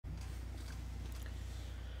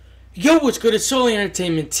Yo, what's good? It's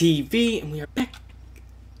Solely-Entertainment-Teevee, and we are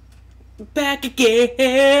back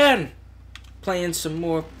again, playing some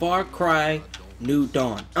more Far Cry New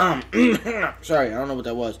Dawn. Sorry, I don't know what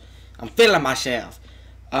that was. I'm feeling myself.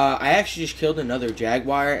 I actually just killed another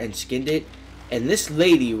jaguar and skinned it, and this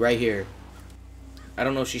lady right here, I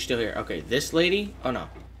don't know if she's still here. Okay, this lady, oh no.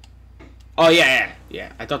 Oh yeah.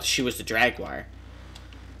 I thought she was the jaguar.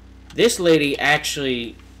 This lady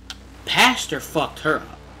actually, Pastor fucked her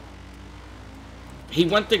up. He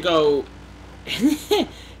went to go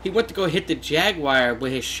hit the jaguar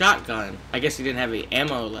with his shotgun. I guess he didn't have any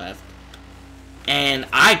ammo left. And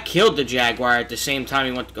I killed the jaguar at the same time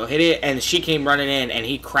he went to go hit it, and she came running in and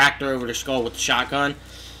he cracked her over the skull with the shotgun.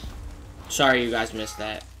 Sorry you guys missed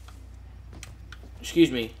that.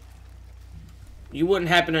 Excuse me. You wouldn't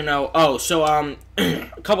happen to know. Oh, so a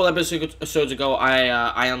couple episodes ago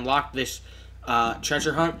I unlocked this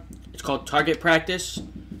treasure hunt. It's called Target Practice.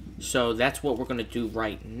 So that's what we're going to do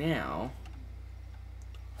right now.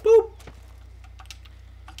 Boop.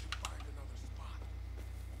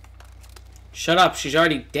 Shut up. She's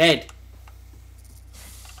already dead.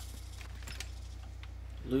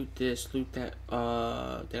 Loot this, loot that.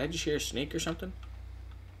 Did I just hear a snake or something?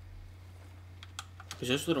 Because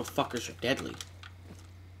those little fuckers are deadly.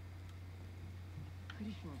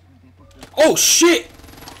 Oh, shit!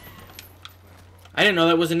 I didn't know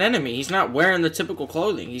that was an enemy. He's not wearing the typical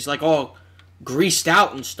clothing. He's like all greased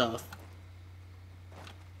out and stuff.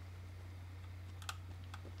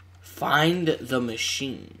 Find the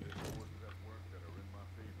machine.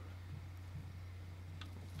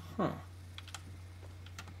 Huh.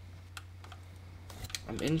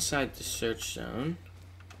 I'm inside the search zone.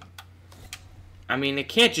 I mean, it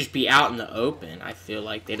can't just be out in the open. I feel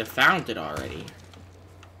like they'd have found it already.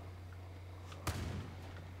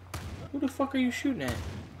 Who the fuck are you shooting at?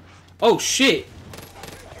 Oh, shit!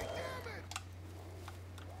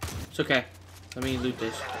 It's okay. Let me loot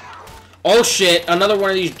this. Oh, shit! Another one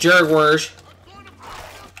of these jaguars.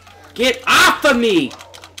 Get off of me!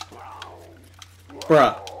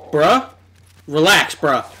 Bruh. Relax,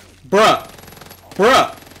 bruh.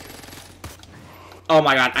 Bruh. Oh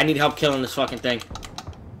my god, I need help killing this fucking thing.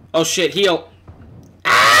 Oh, shit, heal.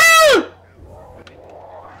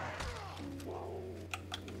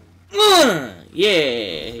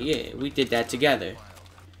 Yeah, we did that together.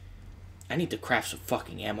 I need to craft some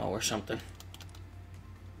fucking ammo or something.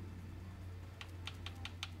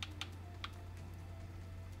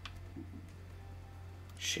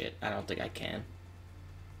 Shit, I don't think I can.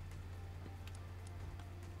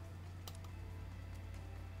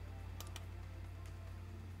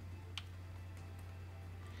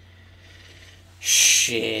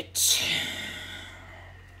 Shit.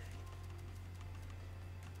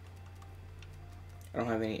 I don't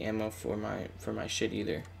have any ammo for my shit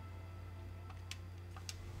either.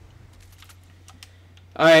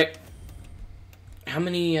 Alright. How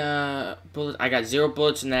many bullets? I got 0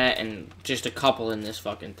 bullets in that and just a couple in this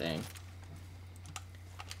fucking thing.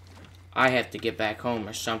 I have to get back home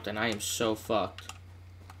or something. I am so fucked.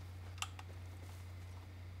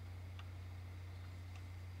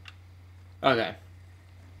 Okay.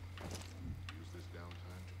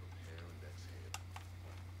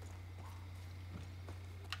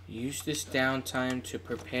 Use this downtime to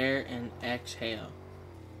prepare and exhale.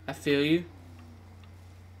 I feel you.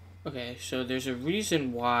 Okay, so there's a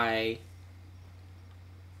reason why.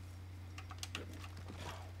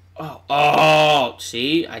 Oh,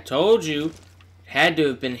 see? I told you. It had to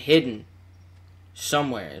have been hidden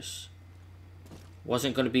somewheres.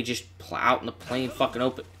 Wasn't going to be just out in the plain fucking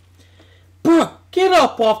open. Bruh, get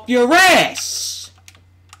up off your ass!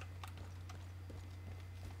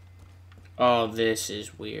 Oh, this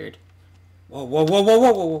is weird.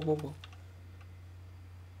 Whoa.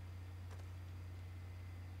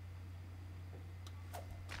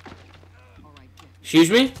 Excuse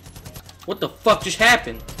me? What the fuck just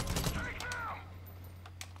happened?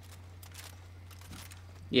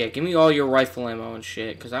 Yeah, give me all your rifle ammo and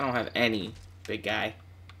shit, because I don't have any, big guy.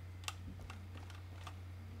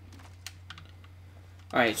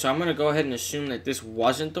 Alright, so I'm going to go ahead and assume that this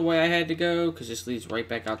wasn't the way I had to go, because this leads right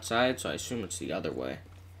back outside, so I assume it's the other way.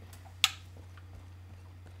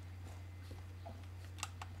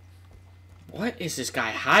 What is this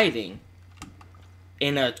guy hiding?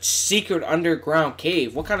 In a secret underground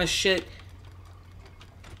cave. What kind of shit?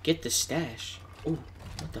 Get the stash. Ooh,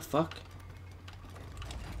 what the fuck?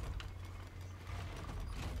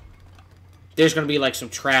 There's going to be like some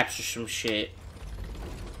traps or some shit.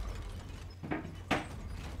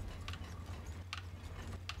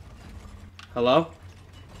 Hello?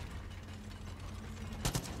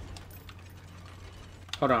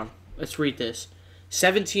 Hold on. Let's read this.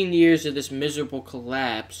 17 years of this miserable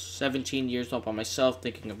collapse. 17 years all by myself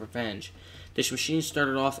thinking of revenge. This machine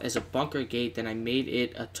started off as a bunker gate, then I made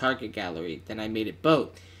it a target gallery, then I made it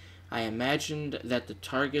both. I imagined that the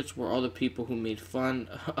targets were all the people who made fun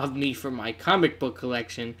of me for my comic book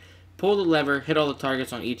collection. Pull the lever, hit all the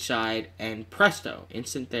targets on each side, and presto,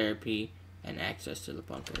 instant therapy and access to the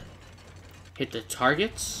bunker. Hit the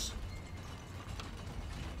targets?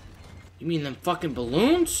 You mean them fucking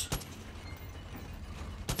balloons?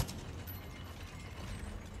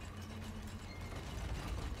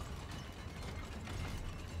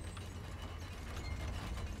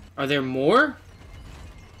 Are there more?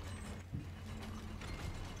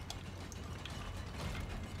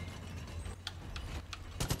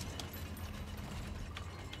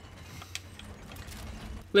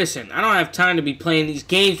 Listen, I don't have time to be playing these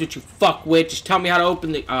games with you fuckwit. Just tell me how to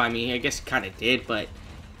open the... Oh, I mean, I guess it kind of did, but...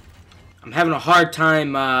 I'm having a hard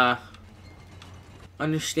time,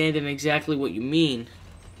 understanding exactly what you mean.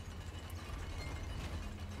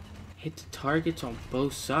 Hit the targets on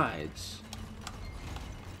both sides.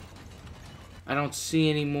 I don't see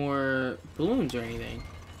any more balloons or anything.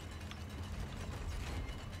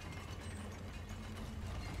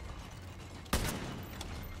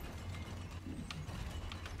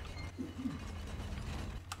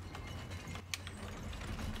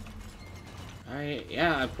 Alright,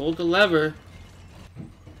 yeah, I pulled the lever.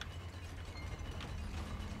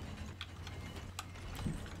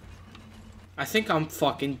 I think I'm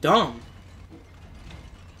fucking dumb.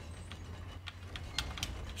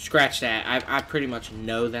 Scratch that. I pretty much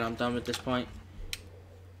know that I'm dumb at this point.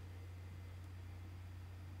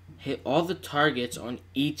 Hit all the targets on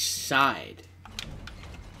each side.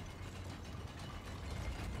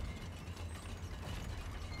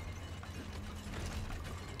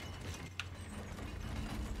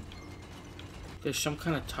 There's some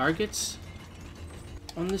kind of targets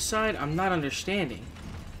on this side? I'm not understanding.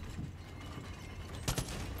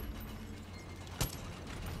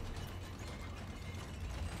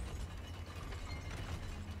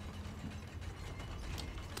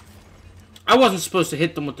 I wasn't supposed to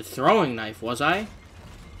hit them with the throwing knife, was I?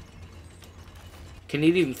 Can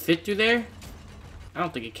it even fit through there? I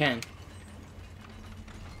don't think it can.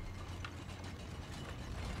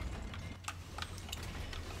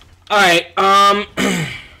 Alright, I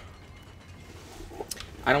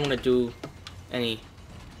don't want to do any...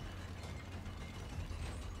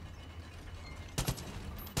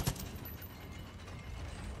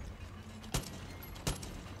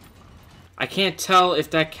 I can't tell if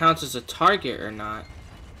that counts as a target or not.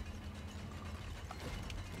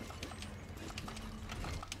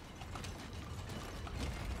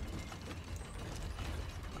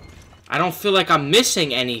 I don't feel like I'm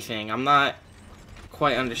missing anything. I'm not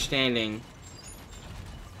quite understanding.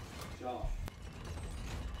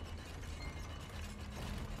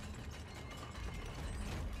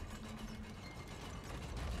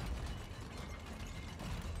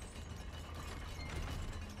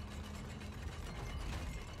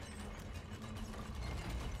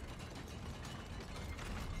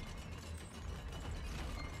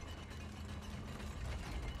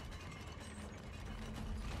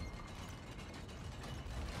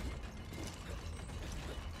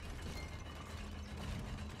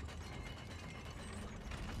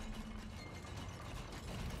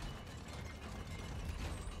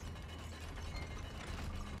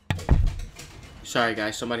 Sorry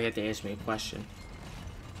guys, somebody had to ask me a question.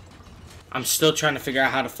 I'm still trying to figure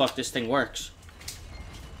out how the fuck this thing works.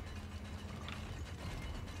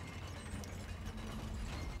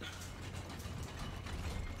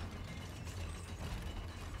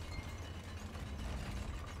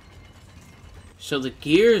 So the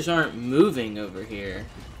gears aren't moving over here.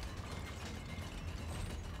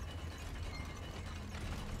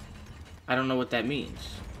 I don't know what that means.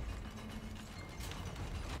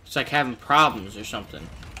 It's like having problems or something.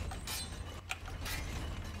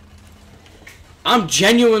 I'm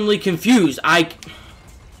genuinely confused.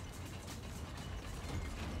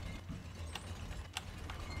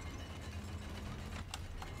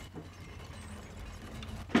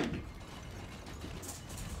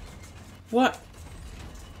 What?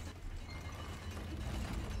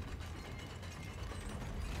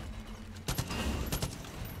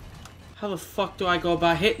 How the fuck do I go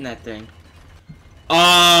about hitting that thing?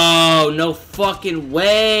 Oh, no fucking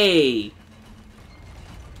way!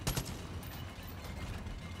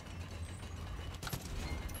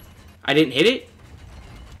 I didn't hit it?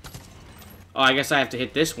 Oh, I guess I have to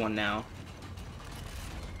hit this one now.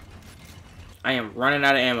 I am running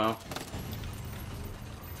out of ammo.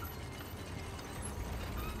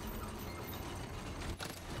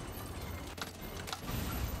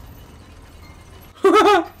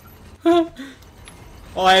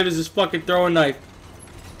 All I have is this fucking throwing knife.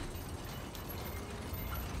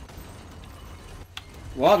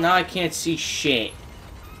 Well, now I can't see shit.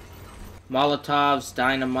 Molotovs,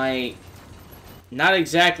 dynamite. Not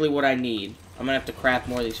exactly what I need. I'm gonna have to craft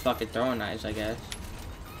more of these fucking throwing knives, I guess.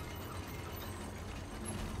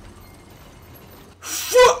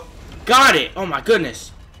 Got it! Oh my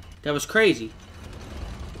goodness. That was crazy.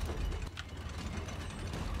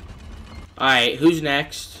 Alright, who's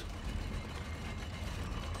next?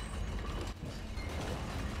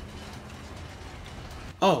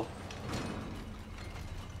 Oh.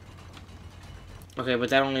 Okay, but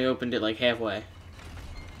that only opened it like halfway.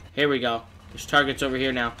 Here we go. There's targets over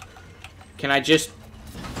here now. Can I just...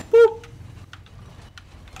 Boop.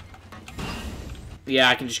 Yeah,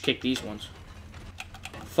 I can just kick these ones.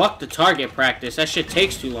 Fuck the target practice. That shit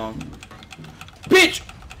takes too long. Bitch!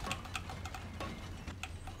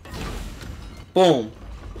 Boom.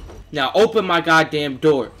 Now open my goddamn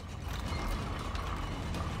door.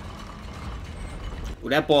 Ooh,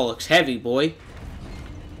 that ball looks heavy, boy.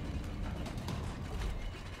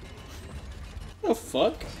 Oh,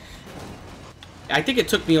 fuck. I think it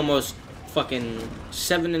took me almost fucking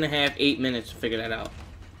 7.5, 8 minutes to figure that out.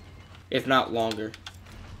 If not longer.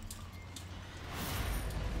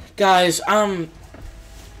 Guys, I'm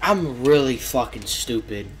really fucking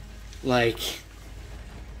stupid. Like,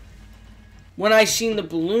 when I seen the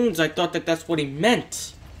balloons, I thought that that's what he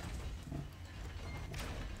meant.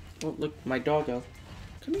 Oh, look, my doggo.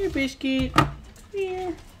 Come here, Biscuit. Come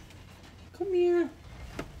here. Come here.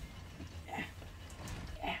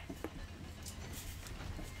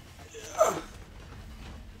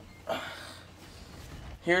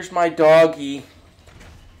 Here's my doggy.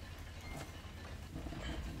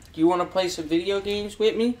 Do you want to play some video games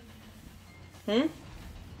with me? Hmm?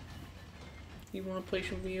 You want to play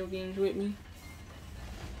some video games with me?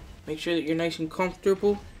 Make sure that you're nice and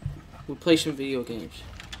comfortable. We'll play some video games.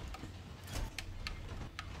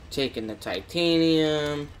 Taking the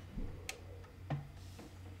titanium.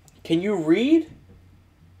 Can you read?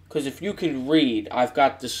 Because if you can read, I've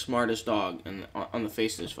got the smartest dog on the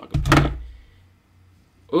face of this fucking planet.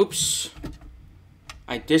 Oops.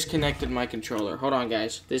 I disconnected my controller. Hold on,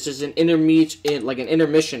 guys. This is an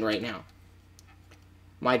intermission right now.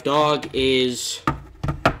 My dog is...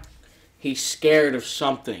 He's scared of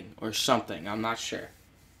something or something. I'm not sure.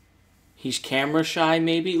 He's camera shy,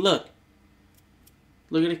 maybe? Look.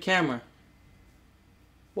 Look at the camera.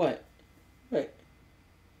 What? Wait.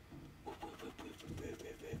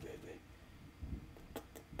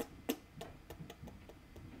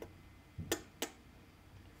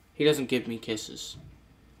 He doesn't give me kisses.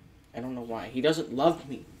 I don't know why. He doesn't love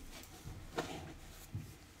me.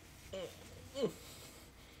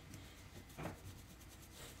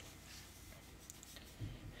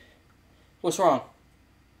 What's wrong?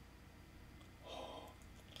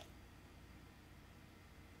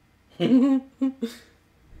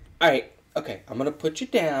 Alright, okay. I'm gonna put you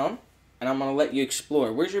down, and I'm gonna let you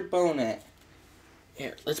explore. Where's your bone at?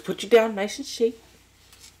 Here, let's put you down nice and safe.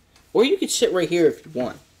 Or you could sit right here if you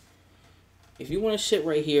want. If you want to sit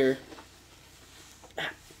right here,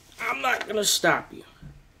 I'm not gonna stop you.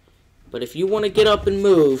 But if you want to get up and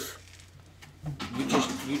move,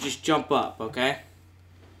 you just jump up, okay?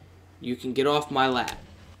 You can get off my lap.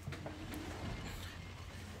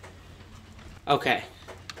 Okay.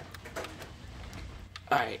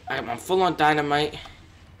 Alright, I'm full on dynamite.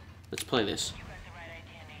 Let's play this.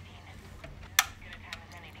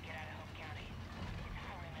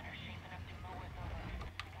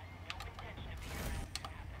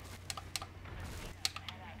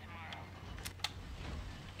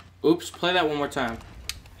 Oops, play that one more time.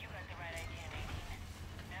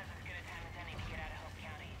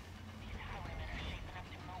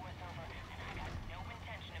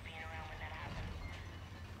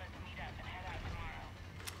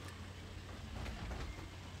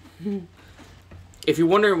 If you're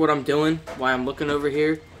wondering what I'm doing, why I'm looking over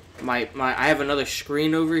here, I have another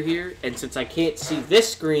screen over here, and since I can't see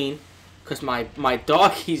this screen, because my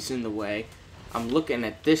doggy's in the way, I'm looking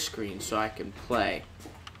at this screen so I can play.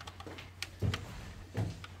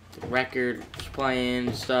 The record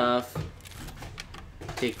playing stuff.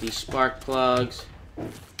 Take these spark plugs.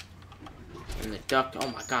 And the duct, oh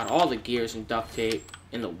my god, all the gears and duct tape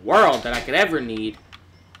in the world that I could ever need.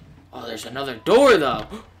 Oh, there's another door, though.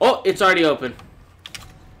 Oh, it's already open.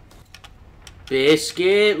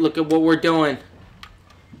 Biscuit, look at what we're doing.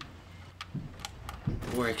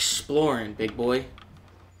 We're exploring, big boy.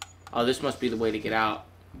 Oh, this must be the way to get out.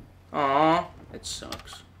 Aw, that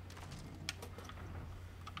sucks.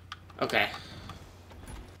 Okay.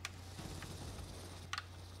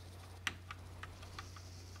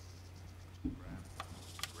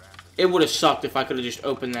 It would have sucked if I could have just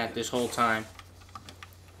opened that this whole time.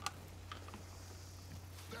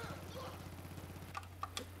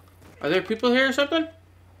 Are there people here or something?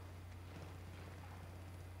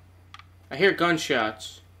 I hear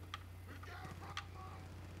gunshots.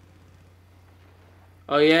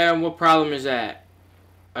 Oh yeah, what problem is that?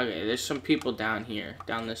 Okay, there's some people down here.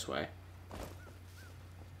 Down this way.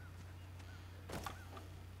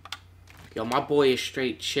 Yo, my boy is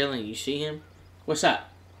straight chilling. You see him? What's up?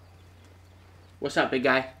 What's up, big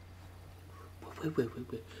guy?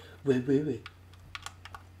 Wait.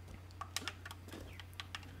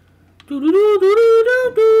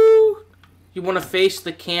 You want to face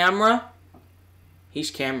the camera? He's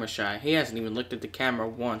camera shy. He hasn't even looked at the camera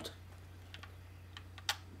once.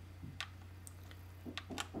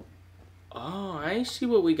 Oh, I see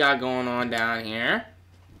what we got going on down here.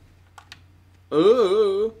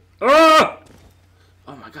 Oh! Oh!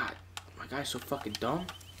 Oh my god. My guy's so fucking dumb.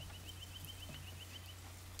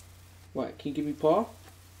 What? Can you give me paw?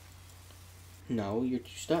 No, you're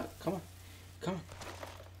stuck. Come on. Come on.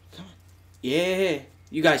 Come on. Yeah.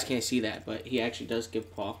 You guys can't see that, but he actually does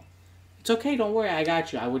give paw. It's okay. Don't worry. I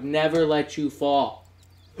got you. I would never let you fall.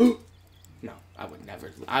 No, I would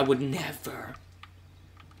never. I would never.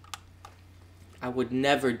 I would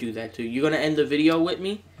never do that to you. You gonna end the video with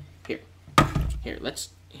me? Here. Here, let's...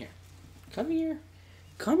 Here. Come here.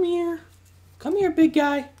 Come here. Come here, big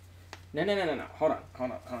guy. No. Hold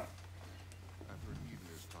on.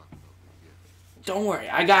 Don't worry.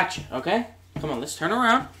 I got you, okay? Come on, let's turn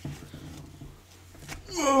around.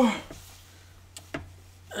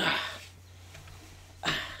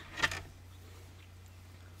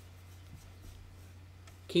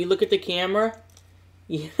 Can you look at the camera?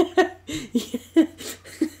 Yeah.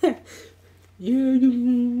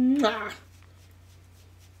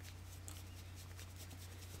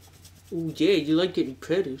 Oh yeah, you like getting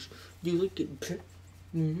predators. You like getting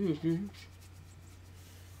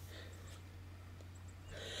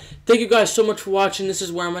Thank you guys so much for watching. This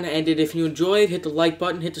is where I'm going to end it. If you enjoyed, hit the like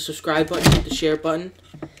button, hit the subscribe button, hit the share button.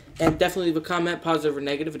 And definitely leave a comment, positive or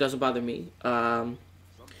negative. It doesn't bother me.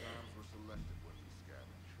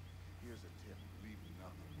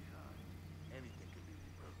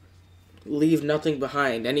 Leave nothing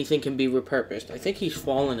behind. Anything can be repurposed. I think he's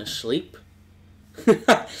fallen asleep.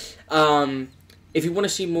 If you want to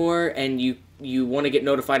see more and you want to get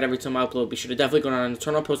notified every time I upload, be sure to definitely go on and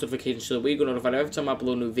turn on post notifications so that we get notified every time I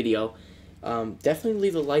upload a new video. Definitely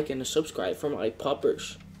leave a like and a subscribe for my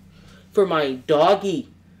puppers. For my doggy.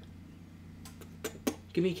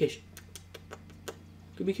 Give me a kiss.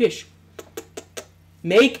 Give me a kiss.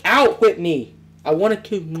 Make out with me. I want to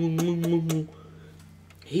kiss.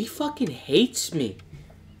 He fucking hates me.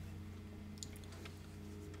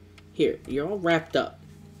 Here, you're all wrapped up.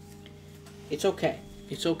 It's okay.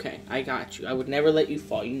 It's okay. I got you. I would never let you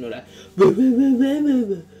fall. You know that.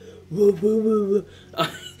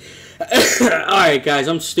 Alright, guys.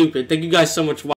 I'm stupid. Thank you guys so much for watching.